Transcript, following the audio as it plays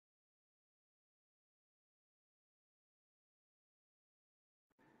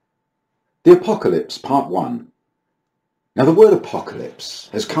The Apocalypse, Part 1. Now the word apocalypse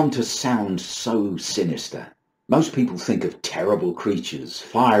has come to sound so sinister. Most people think of terrible creatures,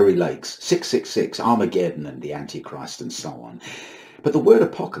 fiery lakes, 666, Armageddon and the Antichrist and so on. But the word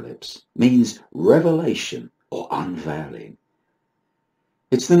apocalypse means revelation or unveiling.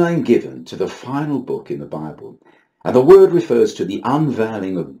 It's the name given to the final book in the Bible, and the word refers to the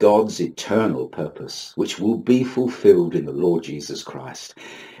unveiling of God's eternal purpose, which will be fulfilled in the Lord Jesus Christ.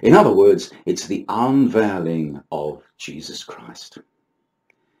 In other words, it's the unveiling of Jesus Christ.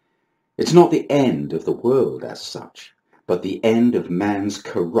 It's not the end of the world as such, but the end of man's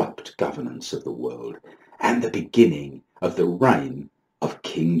corrupt governance of the world and the beginning of the reign of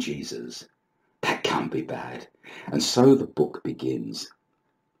King Jesus. That can't be bad. And so the book begins.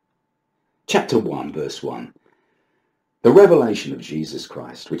 Chapter 1, verse 1. The revelation of Jesus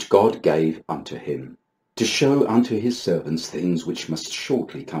Christ, which God gave unto him, to show unto his servants things which must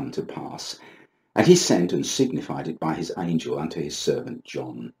shortly come to pass. And he sent and signified it by his angel unto his servant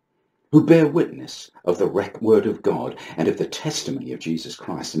John, who bear witness of the word of God, and of the testimony of Jesus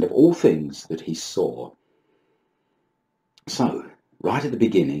Christ, and of all things that he saw. So, right at the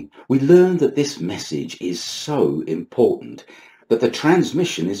beginning, we learn that this message is so important that the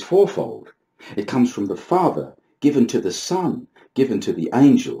transmission is fourfold. It comes from the Father, given to the Son, given to the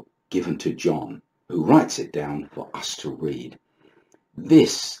angel, given to John, who writes it down for us to read.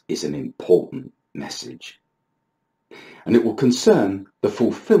 This is an important message, and it will concern the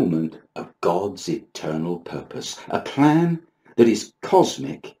fulfillment of God's eternal purpose, a plan that is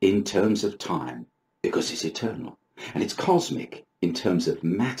cosmic in terms of time, because it's eternal, and it's cosmic in terms of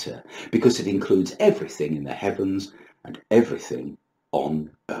matter, because it includes everything in the heavens and everything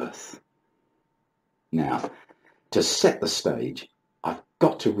on earth. Now, to set the stage, I've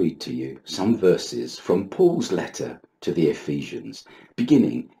got to read to you some verses from Paul's letter to the Ephesians,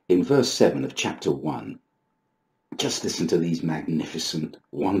 beginning in verse 7 of chapter 1. Just listen to these magnificent,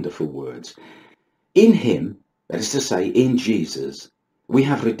 wonderful words. In him, that is to say, in Jesus, we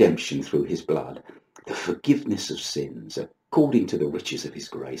have redemption through his blood, the forgiveness of sins, according to the riches of his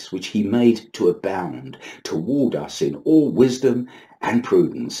grace, which he made to abound toward us in all wisdom and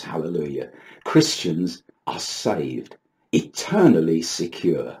prudence. Hallelujah. Christians are saved, eternally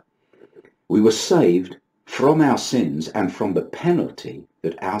secure. We were saved from our sins and from the penalty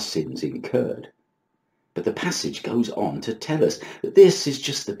that our sins incurred. But the passage goes on to tell us that this is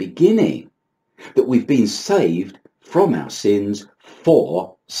just the beginning, that we've been saved from our sins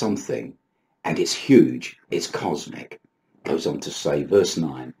for something. And it's huge, it's cosmic. Goes on to say, verse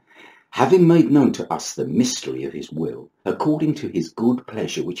 9, having made known to us the mystery of his will, according to his good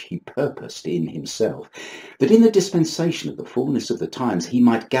pleasure which he purposed in himself, that in the dispensation of the fullness of the times he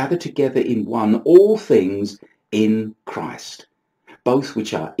might gather together in one all things in Christ, both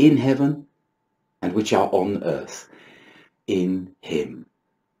which are in heaven and which are on earth, in him.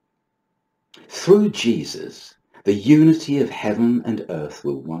 Through Jesus, the unity of heaven and earth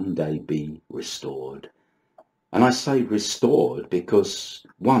will one day be restored. And I say restored because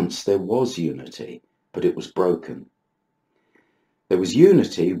once there was unity, but it was broken. There was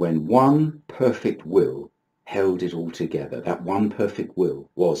unity when one perfect will held it all together. That one perfect will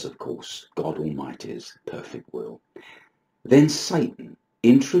was, of course, God Almighty's perfect will. Then Satan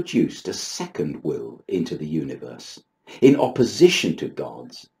introduced a second will into the universe, in opposition to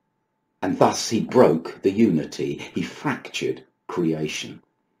God's, and thus he broke the unity. He fractured creation.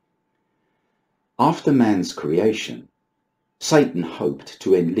 After man's creation, Satan hoped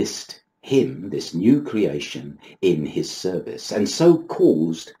to enlist him, this new creation, in his service, and so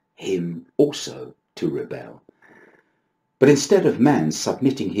caused him also to rebel. But instead of man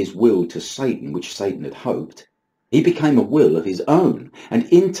submitting his will to Satan, which Satan had hoped, he became a will of his own, and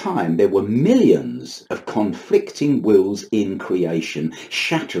in time there were millions of conflicting wills in creation,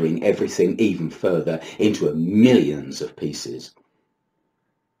 shattering everything even further into millions of pieces.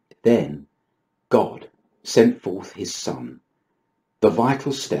 Then God sent forth his Son, the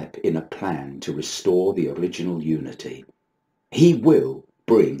vital step in a plan to restore the original unity. He will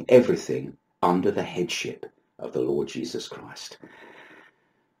bring everything under the headship of the Lord Jesus Christ.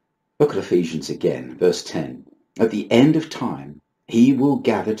 Look at Ephesians again, verse 10. At the end of time, he will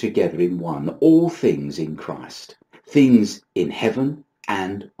gather together in one all things in Christ, things in heaven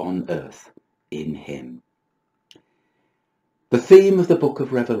and on earth, in him. The theme of the book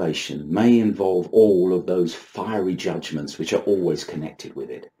of Revelation may involve all of those fiery judgments which are always connected with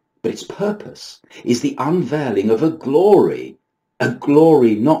it, but its purpose is the unveiling of a glory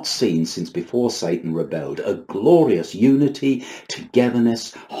not seen since before Satan rebelled, a glorious unity,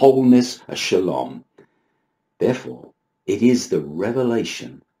 togetherness, wholeness, a shalom. Therefore, it is the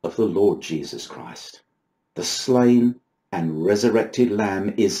revelation of the Lord Jesus Christ. The slain and resurrected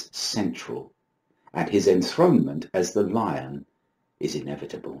Lamb is central, and his enthronement as the Lion is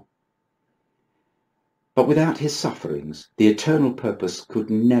inevitable. But without his sufferings, the eternal purpose could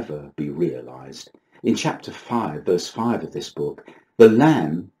never be realized. In chapter 5, verse 5 of this book, the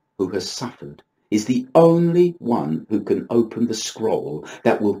Lamb who has suffered is the only one who can open the scroll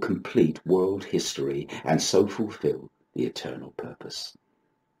that will complete world history and so fulfill the eternal purpose.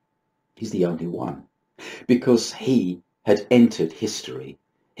 He's the only one, because he had entered history.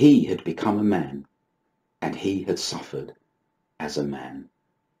 He had become a man, and he had suffered as a man.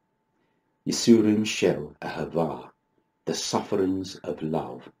 Yisurim Shel Ahava, the sufferings of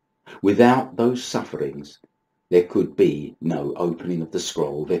love. Without those sufferings, there could be no opening of the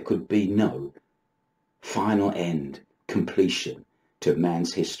scroll. There could be no final end, completion to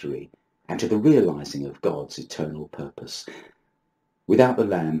man's history and to the realizing of God's eternal purpose. Without the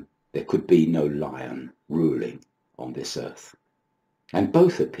Lamb, there could be no Lion ruling on this earth. And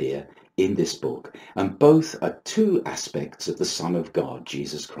both appear in this book, and both are two aspects of the Son of God,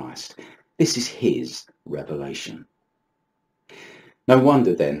 Jesus Christ. This is his revelation. No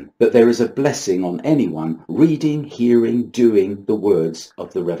wonder then that there is a blessing on anyone reading, hearing, doing the words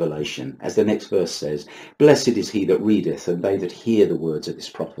of the revelation. As the next verse says, "Blessed is he that readeth, and they that hear the words of this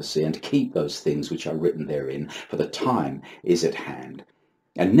prophecy, and keep those things which are written therein, for the time is at hand."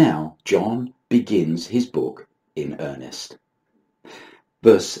 And now John begins his book in earnest.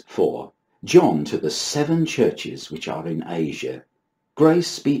 Verse 4, "John to the 7 churches which are in Asia,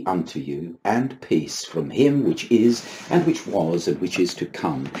 grace be unto you, and peace from him which is, and which was, and which is to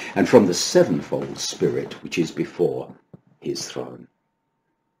come, and from the 7-fold Spirit which is before his throne."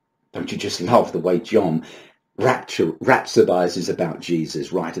 Don't you just love the way John rhapsodizes about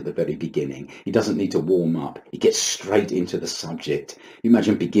Jesus right at the very beginning? He doesn't need to warm up. He gets straight into the subject. You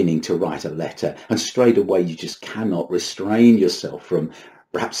imagine beginning to write a letter, and straight away you just cannot restrain yourself from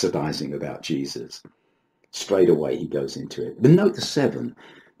rhapsodizing about Jesus. Straight away he goes into it. But note the 7.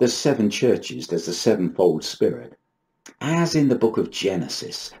 There's 7 churches. There's the 7-fold Spirit. As in the book of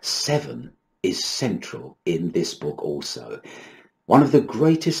Genesis, 7 is central in this book also. One of the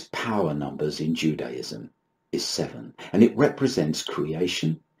greatest power numbers in Judaism is 7, and it represents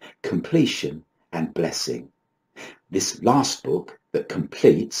creation, completion, and blessing. This last book that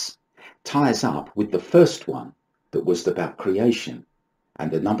completes ties up with the first one that was about creation. And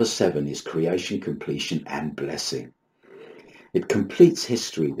the number 7 is creation, completion, and blessing. It completes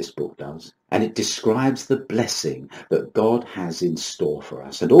history, this book does, and it describes the blessing that God has in store for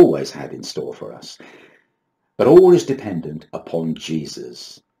us, and always had in store for us. But all is dependent upon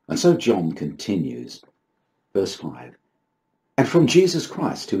Jesus. And so John continues, verse 5, "And from Jesus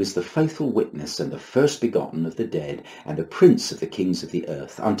Christ, who is the faithful witness and the first begotten of the dead, and the prince of the kings of the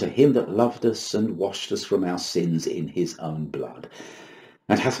earth, unto him that loved us and washed us from our sins in his own blood,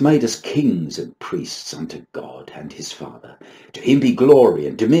 and hath made us kings and priests unto God and his Father. To him be glory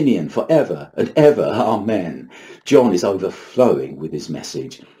and dominion for ever and ever. Amen." John is overflowing with his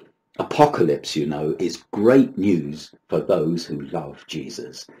message. Apocalypse, you know, is great news for those who love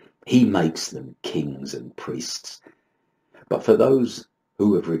Jesus. He makes them kings and priests. But for those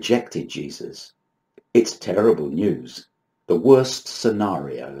who have rejected Jesus, it's terrible news. The worst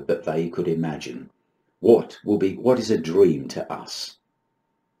scenario that they could imagine. What is a dream to us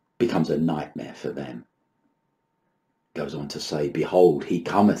becomes a nightmare for them. Goes on to say, "Behold, he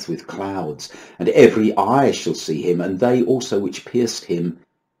cometh with clouds, and every eye shall see him, and they also which pierced him,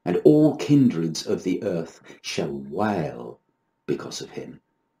 and all kindreds of the earth shall wail because of him.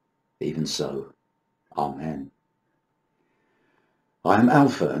 Even so, Amen. I am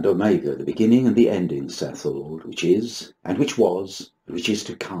Alpha and Omega, the beginning and the ending, saith the Lord, which is, and which was, and which is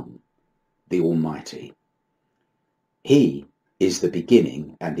to come, the Almighty." He is the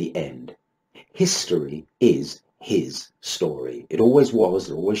beginning and the end. History is his story. It always was,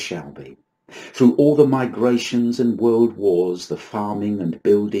 it always shall be. Through all the migrations and world wars, the farming and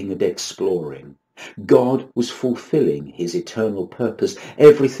building and exploring, God was fulfilling his eternal purpose.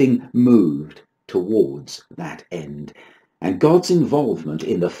 Everything moved towards that end. And God's involvement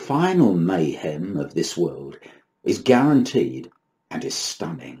in the final mayhem of this world is guaranteed and is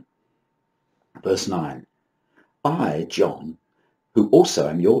stunning. Verse 9, "I, John, who also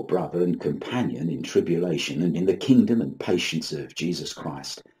am your brother and companion in tribulation and in the kingdom and patience of Jesus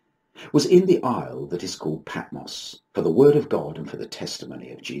Christ, was in the isle that is called Patmos, for the word of God and for the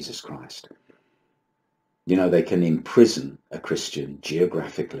testimony of Jesus Christ." You know, they can imprison a Christian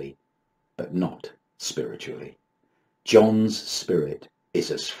geographically, but not spiritually. John's spirit is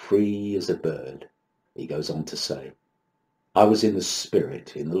as free as a bird, he goes on to say. I was in the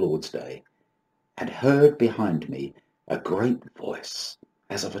Spirit in the Lord's day, and heard behind me a great voice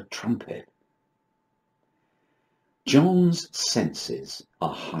as of a trumpet. John's senses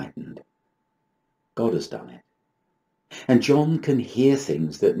are heightened. God has done it. And John can hear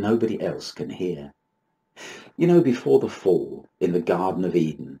things that nobody else can hear. You know, before the fall in the Garden of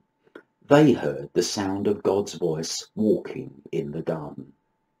Eden, they heard the sound of God's voice walking in the garden.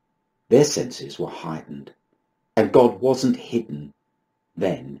 Their senses were heightened, and God wasn't hidden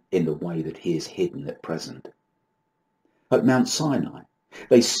then in the way that he is hidden at present. At Mount Sinai,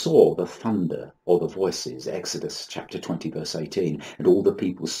 they saw the thunder or the voices, Exodus chapter 20 verse 18, and all the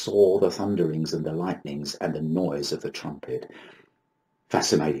people saw the thunderings and the lightnings and the noise of the trumpet.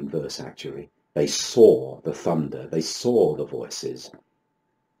 Fascinating verse, actually. They saw the thunder, they saw the voices.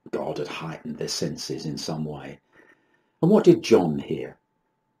 God had heightened their senses in some way. And what did John hear?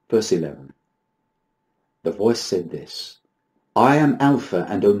 Verse 11. The voice said this, I am Alpha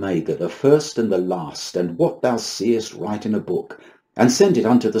and Omega, the first and the last, and what thou seest write in a book, and send it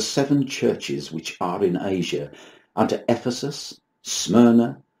unto the 7 churches which are in Asia, unto Ephesus,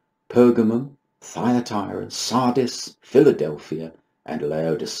 Smyrna, Pergamum, Thyatira, Sardis, Philadelphia, and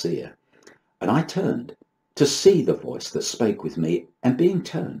Laodicea. And I turned to see the voice that spake with me, and being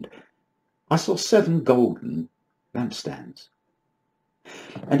turned, I saw 7 golden lampstands.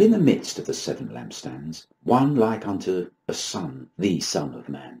 And in the midst of the 7 lampstands, one like unto a son, the Son of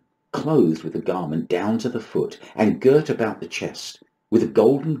Man, clothed with a garment down to the foot, and girt about the chest with a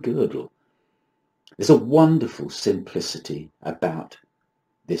golden girdle. There's a wonderful simplicity about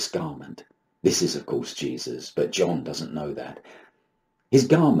this garment. This is, of course, Jesus, but John doesn't know that. His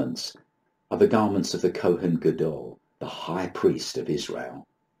garments are the garments of the Kohen Gadol, the high priest of Israel.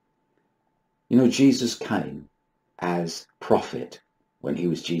 You know, Jesus came as prophet when he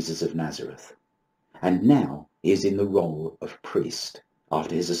was Jesus of Nazareth, and now he is in the role of priest.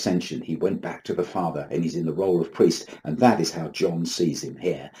 After his ascension, he went back to the Father, and he's in the role of priest, and that is how John sees him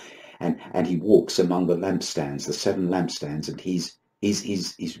here. And he walks among the lampstands, the 7 lampstands, and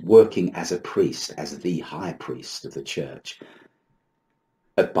he's working as a priest, as the high priest of the church.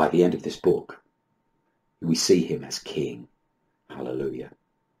 By the end of this book, we see him as king. Hallelujah.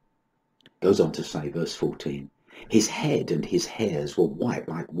 Goes on to say, verse 14, his head and his hairs were white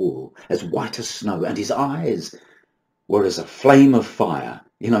like wool, as white as snow, and his eyes were as a flame of fire.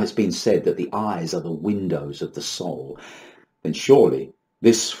 You know, it's been said that the eyes are the windows of the soul. And surely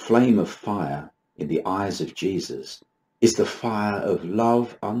this flame of fire in the eyes of Jesus is the fire of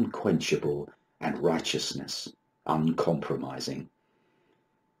love unquenchable and righteousness uncompromising.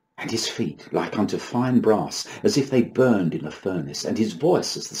 And his feet like unto fine brass, as if they burned in a furnace, and his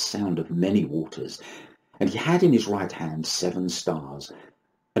voice as the sound of many waters. And he had in his right hand 7 stars,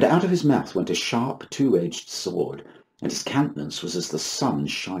 and out of his mouth went a sharp 2-edged sword, and his countenance was as the sun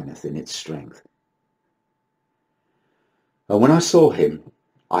shineth in its strength. And when I saw him,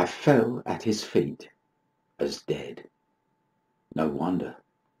 I fell at his feet as dead. No wonder.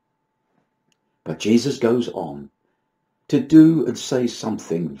 But Jesus goes on to do and say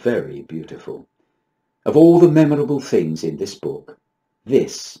something very beautiful. Of all the memorable things in this book,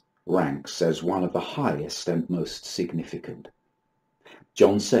 this ranks as one of the highest and most significant.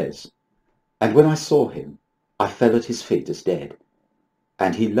 John says, and when I saw him, I fell at his feet as dead,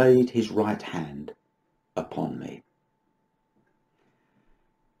 and he laid his right hand upon me.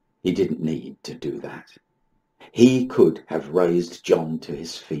 He didn't need to do that. He could have raised John to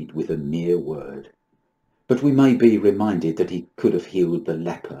his feet with a mere word. But we may be reminded that he could have healed the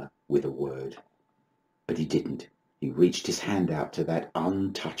leper with a word. But he didn't. He reached his hand out to that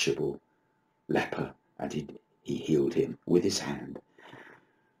untouchable leper, and he healed him with his hand.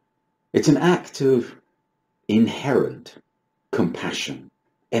 It's an act of inherent compassion,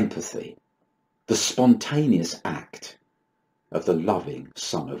 empathy, the spontaneous act of the loving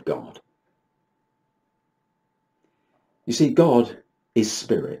Son of God. You see, God is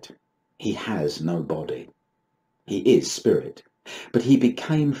spirit. He has no body. He is spirit. But he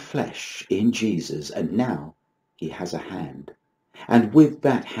became flesh in Jesus, and now he has a hand. And with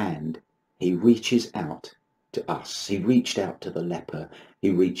that hand, he reaches out to us. He reached out to the leper. He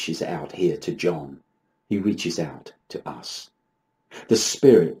reaches out here to John. He reaches out to us. The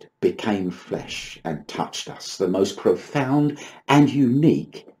Spirit became flesh and touched us, the most profound and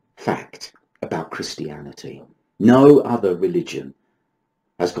unique fact about Christianity. No other religion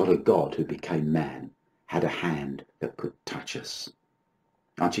has got a God who became man, had a hand that could touch us.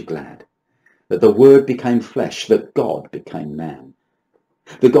 Aren't you glad that the Word became flesh, that God became man?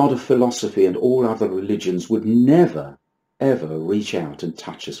 The God of philosophy and all other religions would never, ever reach out and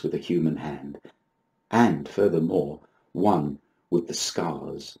touch us with a human hand. And furthermore, one with the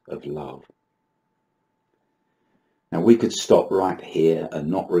scars of love. Now we could stop right here and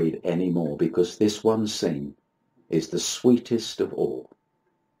not read any more, because this one scene is the sweetest of all,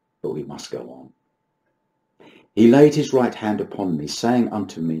 but we must go on. He laid his right hand upon me, saying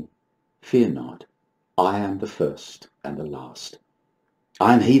unto me, Fear not, I am the first and the last.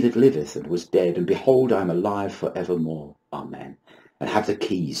 I am he that liveth and was dead, and behold, I am alive for evermore. Amen. And have the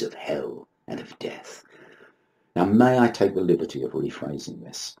keys of hell and of death. Now may I take the liberty of rephrasing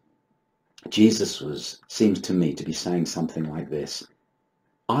this. Jesus seems to me to be saying something like this.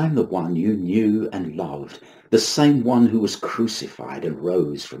 I'm the one you knew and loved, the same one who was crucified and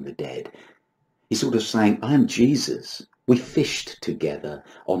rose from the dead. He's sort of saying, I'm Jesus. We fished together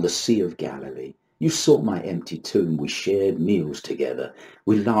on the Sea of Galilee. You saw my empty tomb. We shared meals together.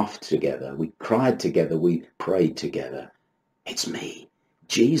 We laughed together. We cried together. We prayed together. It's me,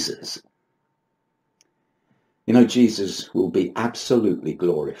 Jesus. You know, Jesus will be absolutely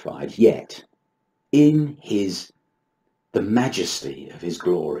glorified, yet in the majesty of his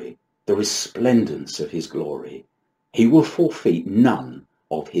glory, the resplendence of his glory, he will forfeit none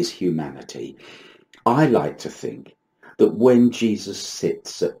of his humanity. I like to think that when Jesus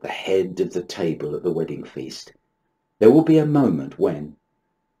sits at the head of the table at the wedding feast, there will be a moment when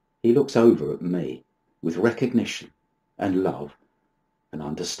he looks over at me with recognition and love and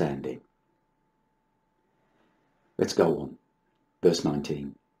understanding. Let's go on. Verse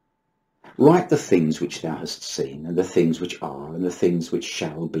 19. Write the things which thou hast seen, and the things which are, and the things which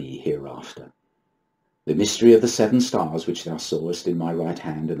shall be hereafter. The mystery of the 7 stars which thou sawest in my right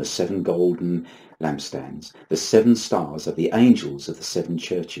hand, and the 7 golden lampstands, the 7 stars are the angels of the 7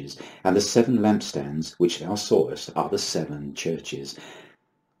 churches, and the 7 lampstands which thou sawest are the 7 churches.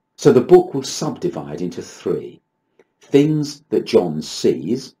 So the book will subdivide into 3. Things that John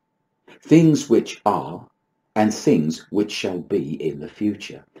sees, things which are, and things which shall be in the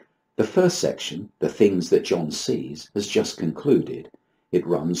future. The first section, the things that John sees, has just concluded. It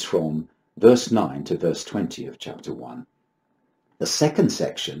runs from verse 9 to verse 20 of chapter 1. The second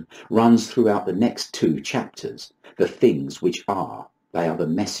section runs throughout the next 2 chapters, the things which are. They are the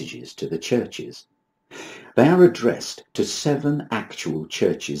messages to the churches. They are addressed to 7 actual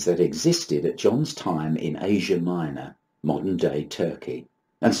churches that existed at John's time in Asia Minor, modern-day Turkey.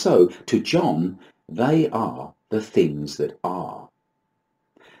 And so, to John, they are the things that are.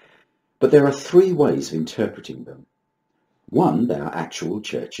 But there are 3 ways of interpreting them. 1, they are actual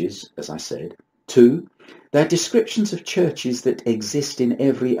churches, as I said. 2, they are descriptions of churches that exist in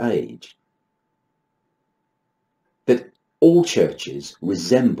every age. That all churches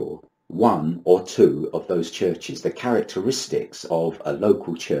resemble 1 or 2 of those churches. The characteristics of a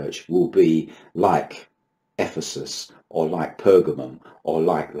local church will be like Ephesus, or like Pergamum, or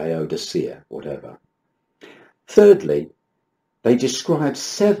like Laodicea, whatever. Thirdly, they describe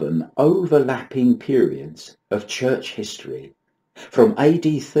 7 overlapping periods of church history, from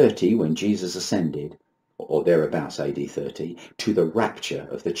AD 30, when Jesus ascended, or thereabouts AD 30, to the rapture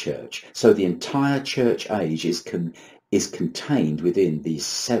of the church. So the entire church age is contained within these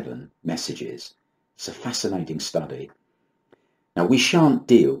 7 messages. It's a fascinating study. Now, we shan't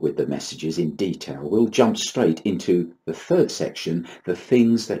deal with the messages in detail. We'll jump straight into the 3rd section, the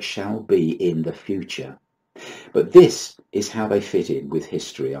things that shall be in the future. But this is how they fit in with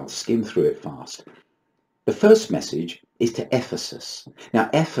history. I'll skim through it fast. The first message is to Ephesus. Now,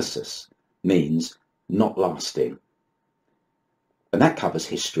 Ephesus means not lasting. And that covers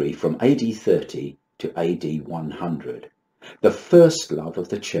history from AD 30 to AD 100. The first love of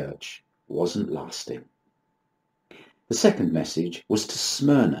the church wasn't lasting. The second message was to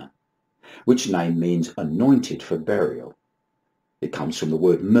Smyrna, which name means anointed for burial. It comes from the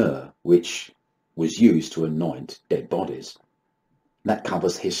word myrrh, which was used to anoint dead bodies. That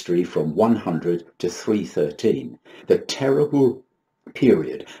covers history from 100 to 313, the terrible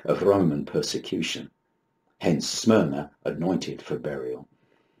period of Roman persecution. Hence Smyrna, anointed for burial.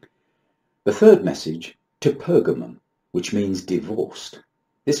 The third message, to Pergamum, which means divorced.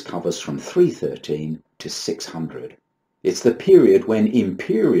 This covers from 313 to 600. It's the period when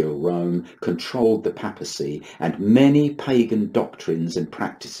imperial Rome controlled the papacy and many pagan doctrines and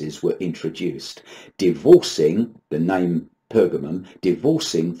practices were introduced, divorcing, the name Pergamum,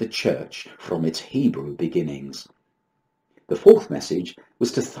 divorcing the church from its Hebrew beginnings. The fourth message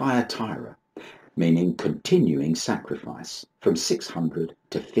was to Thyatira, meaning continuing sacrifice, from 600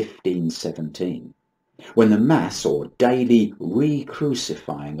 to 1517, when the mass or daily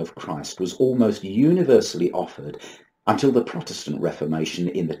re-crucifying of Christ was almost universally offered until the Protestant Reformation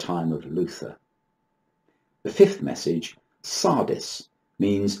in the time of Luther. The fifth message, Sardis,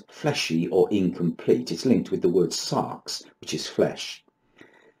 means fleshy or incomplete. It's linked with the word sarx, which is flesh.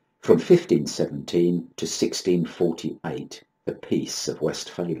 From 1517 to 1648, the Peace of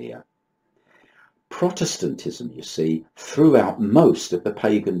Westphalia. Protestantism, you see, threw out most of the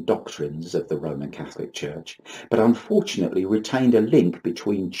pagan doctrines of the Roman Catholic Church, but unfortunately retained a link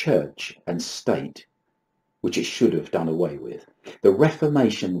between church and state, which it should have done away with. The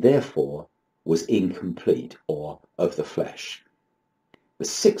Reformation, therefore, was incomplete, or of the flesh. The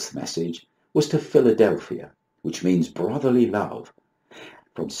sixth message was to Philadelphia, which means brotherly love,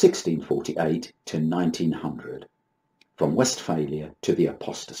 from 1648 to 1900, from Westphalia to the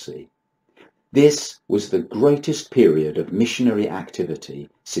apostasy. This was the greatest period of missionary activity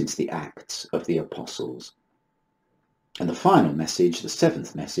since the Acts of the Apostles. And the final message, the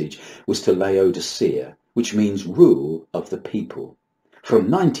seventh message, was to Laodicea, which means rule of the people,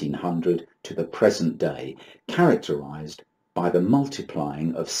 from 1900 to the present day, characterized by the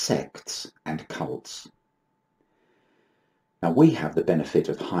multiplying of sects and cults. Now, we have the benefit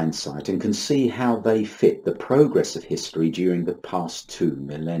of hindsight and can see how they fit the progress of history during the past 2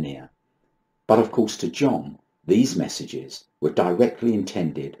 millennia. But of course, to John, these messages were directly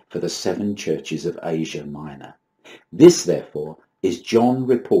intended for the 7 churches of Asia Minor. This, therefore, is John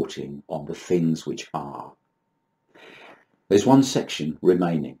reporting on the things which are. There's one section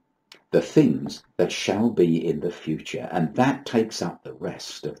remaining, the things that shall be in the future, and that takes up the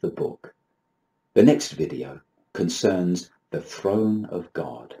rest of the book. The next video concerns the throne of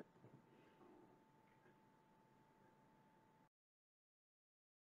God.